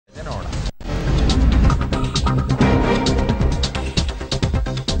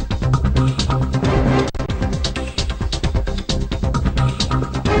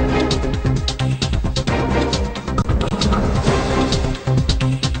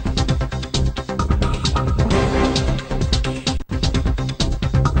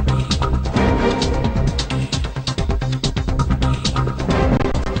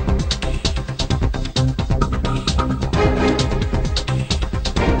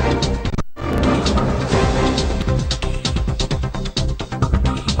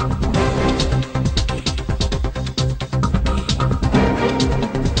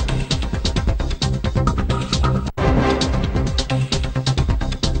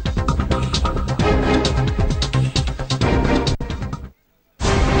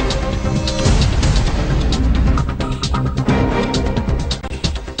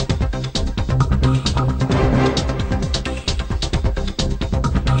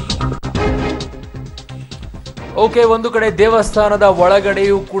Okay, ಒಂದು ಕಡೆ ದೇವಸ್ಥಾನದ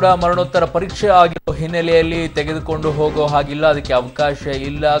ಒಳಗಡೆಯೂ ಕೂಡ ಮರಣೋತ್ತರ ಪರೀಕ್ಷೆ ಆಗಿರೋ ಹಿನ್ನೆಲೆಯಲ್ಲಿ ತೆಗೆದುಕೊಂಡು ಹೋಗೋ ಹಾಗಿಲ್ಲ, ಅದಕ್ಕೆ ಅವಕಾಶ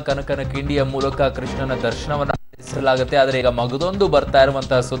ಇಲ್ಲ. ಕನಕನ ಕಿಂಡಿಯ ಮೂಲಕ ಕೃಷ್ಣನ ದರ್ಶನವನ್ನ ನಡೆಸಲಾಗುತ್ತೆ. ಆದರೆ ಈಗ ಮಗದೊಂದು ಬರ್ತಾ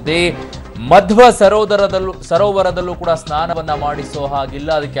ಇರುವಂತಹ ಸುದ್ದಿ, ಮಧ್ವ ಸರೋವರದಲ್ಲೂ ಕೂಡ ಸ್ನಾನವನ್ನ ಮಾಡಿಸೋ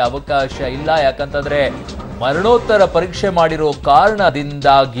ಹಾಗಿಲ್ಲ, ಅದಕ್ಕೆ ಅವಕಾಶ ಇಲ್ಲ. ಯಾಕಂತಂದ್ರೆ ಮರಣೋತ್ತರ ಪರೀಕ್ಷೆ ಮಾಡಿರೋ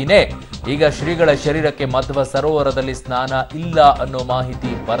ಕಾರಣದಿಂದಾಗಿನೇ ಈಗ ಶ್ರೀಗಳ ಶರೀರಕ್ಕೆ ಮಧ್ವ ಸರೋವರದಲ್ಲಿ ಸ್ನಾನ ಇಲ್ಲ ಅನ್ನೋ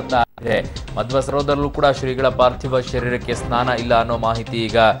ಮಾಹಿತಿ ಬರ್ತಾ ಇದೆ. ಮಧ್ವ ಸರೋವರದಲ್ಲೂ ಕೂಡ ಶ್ರೀಗಳ ಪಾರ್ಥಿವ ಶರೀರಕ್ಕೆ ಸ್ನಾನ ಇಲ್ಲ ಅನ್ನೋ ಮಾಹಿತಿ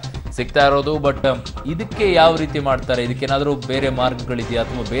ಈಗ ಸಿಗ್ತಾ ಇರೋದು. ಬಟ್ ಇದಕ್ಕೆ ಯಾವ ರೀತಿ ಮಾಡ್ತಾರೆ, ಇದಕ್ಕೇನಾದ್ರೂ ಬೇರೆ ಮಾರ್ಗಗಳಿದೆಯಾ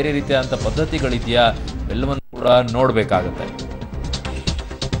ಅಥವಾ ಬೇರೆ ರೀತಿಯಾದಂಥ ಪದ್ಧತಿಗಳಿದೆಯಾ, ಎಲ್ಲವನ್ನು ಕೂಡ ನೋಡ್ಬೇಕಾಗತ್ತೆ.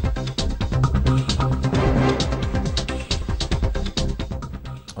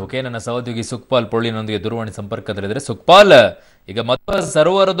 ಓಕೆ, ನನ್ನ ಸಹೋದ್ಯೋಗಿ ಸುಖಪಾಲ್ ಪೊಳ್ಳಿನೊಂದಿಗೆ ದೂರವಾಣಿ ಸಂಪರ್ಕದಲ್ಲಿದ್ದಾರೆ. ಸುಖಪಾಲ್, ಈಗ ಮಧ್ವ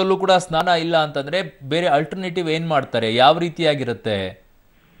ಸರೋವರದಲ್ಲೂ ಕೂಡ ಸ್ನಾನ ಇಲ್ಲ ಅಂತಂದ್ರೆ ಬೇರೆ ಅಲ್ಟರ್ನೇಟಿವ್ ಏನ್ ಮಾಡ್ತಾರೆ, ಯಾವ ರೀತಿಯಾಗಿರುತ್ತೆ?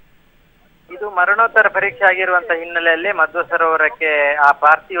 ಇದು ಮರಣೋತ್ತರ ಪರೀಕ್ಷೆ ಆಗಿರುವಂತ ಹಿನ್ನೆಲೆಯಲ್ಲಿ ಮಧ್ವ ಸರೋವರಕ್ಕೆ ಆ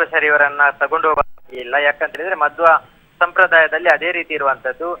ಪಾರ್ಥಿವ ಶರೀರವನ್ನ ತಗೊಂಡು ಹೋಗಿಲ್ಲ. ಯಾಕಂತೇಳಿದ್ರೆ ಮಧ್ವ ಸಂಪ್ರದಾಯದಲ್ಲಿ ಅದೇ ರೀತಿ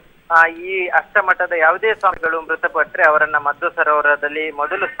ಇರುವಂತದ್ದು. ಈ ಅಷ್ಟಮಠದ ಯಾವುದೇ ಸ್ವಾಮಿಗಳು ಮೃತಪಟ್ಟರೆ ಅವರನ್ನ ಮಧ್ವ ಸರೋವರದಲ್ಲಿ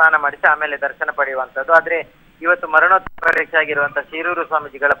ಮೊದಲು ಸ್ನಾನ ಮಾಡಿಸಿ ಆಮೇಲೆ ದರ್ಶನ ಪಡೆಯುವಂತದ್ದು. ಆದ್ರೆ ಇವತ್ತು ಮರಣೋತ್ತರ ಪರೀಕ್ಷೆ ಆಗಿರುವಂತ ಶಿರೂರು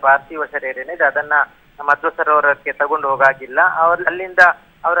ಸ್ವಾಮೀಜಿಗಳ ಪಾರ್ಥಿವ ಶರೀರ ಏನಿದೆ ಅದನ್ನ ಮಧ್ವ ಸರೋವರಕ್ಕೆ ತಗೊಂಡು ಹೋಗಾಗಿಲ್ಲ. ಅಲ್ಲಿಂದ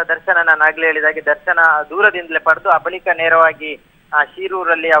ಅವರ ದರ್ಶನ, ನಾನು ಆಗ್ಲೇ ಹೇಳಿದಾಗೆ ದರ್ಶನ ದೂರದಿಂದಲೇ ಪಡೆದು ಆ ಬಳಿಕ ನೇರವಾಗಿ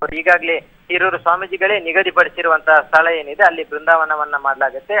ಶಿರೂರಲ್ಲಿ ಅವರು ಈಗಾಗಲೇ ಶಿರೂರು ಸ್ವಾಮೀಜಿಗಳೇ ನಿಗದಿಪಡಿಸಿರುವಂತಹ ಸ್ಥಳ ಏನಿದೆ ಅಲ್ಲಿ ಬೃಂದಾವನವನ್ನ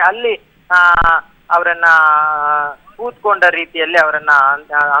ಮಾಡಲಾಗುತ್ತೆ. ಅಲ್ಲಿ ಅವರನ್ನ ಕೂತ್ಕೊಂಡ ರೀತಿಯಲ್ಲಿ ಅವರನ್ನ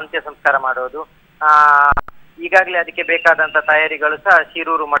ಅಂತ್ಯ ಸಂಸ್ಕಾರ ಮಾಡೋದು. ಈಗಾಗಲೇ ಅದಕ್ಕೆ ಬೇಕಾದಂತ ತಯಾರಿಗಳು ಸಹ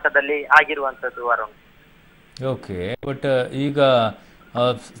ಶಿರೂರು ಮಠದಲ್ಲಿ ಆಗಿರುವಂತದ್ದು. ವರುಣ್, ಓಕೆ, ಬಟ್ ಈಗ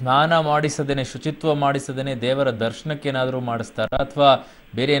ಸ್ನಾನ ಮಾಡಿಸದೇನೆ, ಶುಚಿತ್ವ ಮಾಡಿಸದೇನೆ ದೇವರ ದರ್ಶನಕ್ಕೆ ಏನಾದರೂ ಮಾಡಿಸ್ತಾರ ಅಥವಾ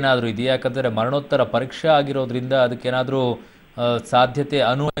ಬೇರೆ ಏನಾದರೂ ಇದೆಯಾ? ಯಾಕಂದ್ರೆ ಮರಣೋತ್ತರ ಪರೀಕ್ಷೆ ಆಗಿರೋದ್ರಿಂದ ಅದಕ್ಕೇನಾದ್ರೂ ಸಾಧ್ಯತೆ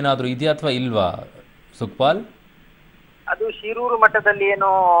ಏನಾದ್ರೂ ಇದೆಯಾ ಅಥವಾ ಇಲ್ವಾ ಸುಖಪಾಲ್? ಅದು ಶಿರೂರು ಮಠದಲ್ಲಿ ಏನೋ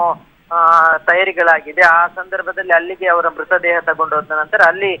ತಯಾರಿಗಳಾಗಿದೆ. ಆ ಸಂದರ್ಭದಲ್ಲಿ ಅಲ್ಲಿಗೆ ಅವರ ಮೃತದೇಹ ತಗೊಂಡು ಹೋದ ನಂತರ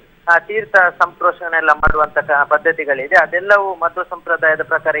ಅಲ್ಲಿ ತೀರ್ಥ ಸಂಪ್ರೋಷಣೆ ಎಲ್ಲ ಮಾಡುವಂತ ಪದ್ಧತಿಗಳಿದೆ. ಅದೆಲ್ಲವೂ ಮಧ್ವ ಸಂಪ್ರದಾಯದ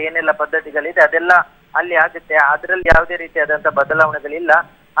ಪ್ರಕಾರ ಏನೆಲ್ಲ ಪದ್ಧತಿಗಳಿದೆ ಅದೆಲ್ಲ ಅಲ್ಲಿ ಆಗುತ್ತೆ. ಅದರಲ್ಲಿ ಯಾವುದೇ ರೀತಿಯಾದಂತ ಬದಲಾವಣೆಗಳಿಲ್ಲ.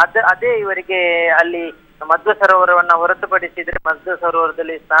 ಅದೇ ಇವರಿಗೆ ಅಲ್ಲಿ ಮಧ್ವ ಸರೋವರವನ್ನ ಹೊರತುಪಡಿಸಿದ್ರೆ, ಮಧ್ವ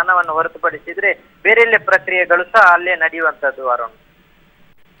ಸರೋವರದಲ್ಲಿ ಸ್ನಾನವನ್ನು ಹೊರತುಪಡಿಸಿದ್ರೆ ಬೇರೆ ಪ್ರಕ್ರಿಯೆಗಳು ಸಹ ಅಲ್ಲೇ ನಡೆಯುವಂತದ್ದು. ಅರುಣ್,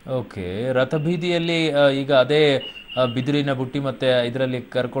 ಓಕೆ, ರಥಬೀದಿಯಲ್ಲಿ ಈಗ ಅದೇ ಬಿದಿರಿನ ಬುಟ್ಟಿ ಮತ್ತೆ ಇದರಲ್ಲಿ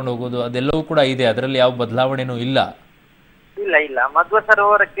ಕರ್ಕೊಂಡು ಹೋಗೋದು ಅದೆಲ್ಲವೂ ಕೂಡ ಇದೆ, ಅದರಲ್ಲಿ ಯಾವ ಬದಲಾವಣೆನೂ ಇಲ್ಲ? ಇಲ್ಲ, ಮಧ್ವ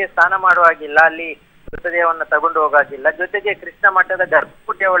ಸರೋವರಕ್ಕೆ ಸ್ನಾನ ಮಾಡುವಾಗಿಲ್ಲ, ಅಲ್ಲಿ ಮೃತದೇಹವನ್ನು ತಗೊಂಡು ಹೋಗಾಗಿಲ್ಲ. ಜೊತೆಗೆ ಕೃಷ್ಣ ಮಠದ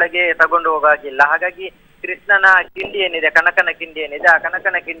ಗರ್ಭಗುಡಿಯ ಒಳಗೆ ತಗೊಂಡು ಹೋಗಾಗಿಲ್ಲ. ಹಾಗಾಗಿ ಕೃಷ್ಣನ ಕಿಂಡಿ ಏನಿದೆ, ಕನಕನ ಕಿಂಡಿ ಏನಿದೆ, ಆ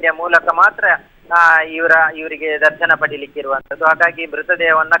ಕನಕನ ಕಿಂಡಿಯ ಮೂಲಕ ಮಾತ್ರ ಇವರಿಗೆ ದರ್ಶನ ಪಡೀಲಿಕ್ಕೆ ಇರುವಂತದ್ದು. ಹಾಗಾಗಿ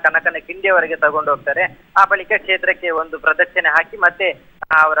ಮೃತದೇಹವನ್ನ ಕನಕನ ಕಿಂಡಿಯವರೆಗೆ ತಗೊಂಡು ಹೋಗ್ತಾರೆ. ಆ ಬಳಿಕ ಕ್ಷೇತ್ರಕ್ಕೆ ಒಂದು ಪ್ರದಕ್ಷಿಣೆ ಹಾಕಿ ಮತ್ತೆ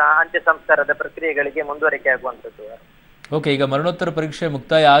ಅವರ ಅಂತ್ಯ ಸಂಸ್ಕಾರದ ಪ್ರಕ್ರಿಯೆಗಳಿಗೆ ಮುಂದುವರಿಕೆ ಆಗುವಂತದ್ದು. ಓಕೆ, ಈಗ ಮರಣೋತ್ತರ ಪರೀಕ್ಷೆ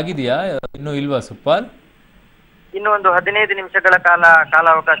ಮುಕ್ತಾಯ ಆಗಿದೆಯಾ, ಇನ್ನೂ ಇಲ್ವಾ ಸುಖಪಾಲ್? ಇನ್ನು ಒಂದು 15 ನಿಮಿಷಗಳ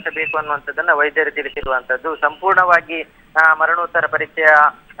ಕಾಲಾವಕಾಶ ಬೇಕು ಅನ್ನುವಂಥದ್ದನ್ನ ವೈದ್ಯರು ತಿಳಿಸಿರುವಂತದ್ದು. ಸಂಪೂರ್ಣವಾಗಿ ಮರಣೋತ್ತರ ಪರೀಕ್ಷೆಯ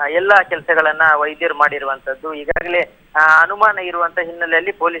ಎಲ್ಲಾ ಕೆಲಸಗಳನ್ನ ವೈದ್ಯರು ಮಾಡಿರುವಂತದ್ದು. ಈಗಾಗಲೇ ಅನುಮಾನ ಇರುವಂತ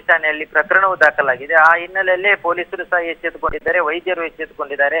ಹಿನ್ನೆಲೆಯಲ್ಲಿ ಪೊಲೀಸ್ ಠಾಣೆಯಲ್ಲಿ ಪ್ರಕರಣವು ದಾಖಲಾಗಿದೆ. ಆ ಹಿನ್ನೆಲೆಯಲ್ಲೇ ಪೊಲೀಸರು ಸಹ ಎಚ್ಚೆತ್ತುಕೊಂಡಿದ್ದಾರೆ, ವೈದ್ಯರು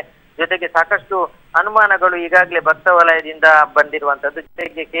ಎಚ್ಚೆತ್ತುಕೊಂಡಿದ್ದಾರೆ. ಜೊತೆಗೆ ಸಾಕಷ್ಟು ಅನುಮಾನಗಳು ಈಗಾಗಲೇ ಭಕ್ತ ವಲಯದಿಂದ ಬಂದಿರುವಂತದ್ದು.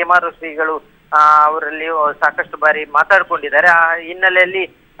 ಜೊತೆಗೆ ಕೇಮಾರು ಶ್ರೀಗಳು ಅವರಲ್ಲಿ ಸಾಕಷ್ಟು ಬಾರಿ ಮಾತಾಡ್ಕೊಂಡಿದ್ದಾರೆ. ಆ ಹಿನ್ನೆಲೆಯಲ್ಲಿ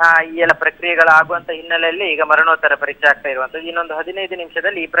ಈ ಎಲ್ಲ ಪ್ರಕ್ರಿಯೆಗಳಾಗುವಂತ ಹಿನ್ನೆಲೆಯಲ್ಲಿ ಈಗ ಮರಣೋತ್ತರ ಪರೀಕ್ಷೆ ಆಗ್ತಾ ಇರುವಂತದ್ದು. ಇನ್ನೊಂದು 15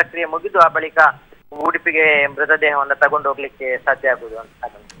 ನಿಮಿಷದಲ್ಲಿ ಈ ಪ್ರಕ್ರಿಯೆ ಮುಗಿದು ಆ ಬಳಿಕ ಉಡುಪಿಗೆ ಮೃತದೇಹವನ್ನು ತಗೊಂಡು ಹೋಗ್ಲಿಕ್ಕೆ ಸಾಧ್ಯ ಆಗುವುದು ಅಂತ.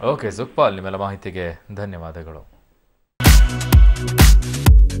 ಓಕೆ ಸುಖಪಾಲ್, ನಿಮ್ಮೆಲ್ಲ ಮಾಹಿತಿಗೆ ಧನ್ಯವಾದಗಳು.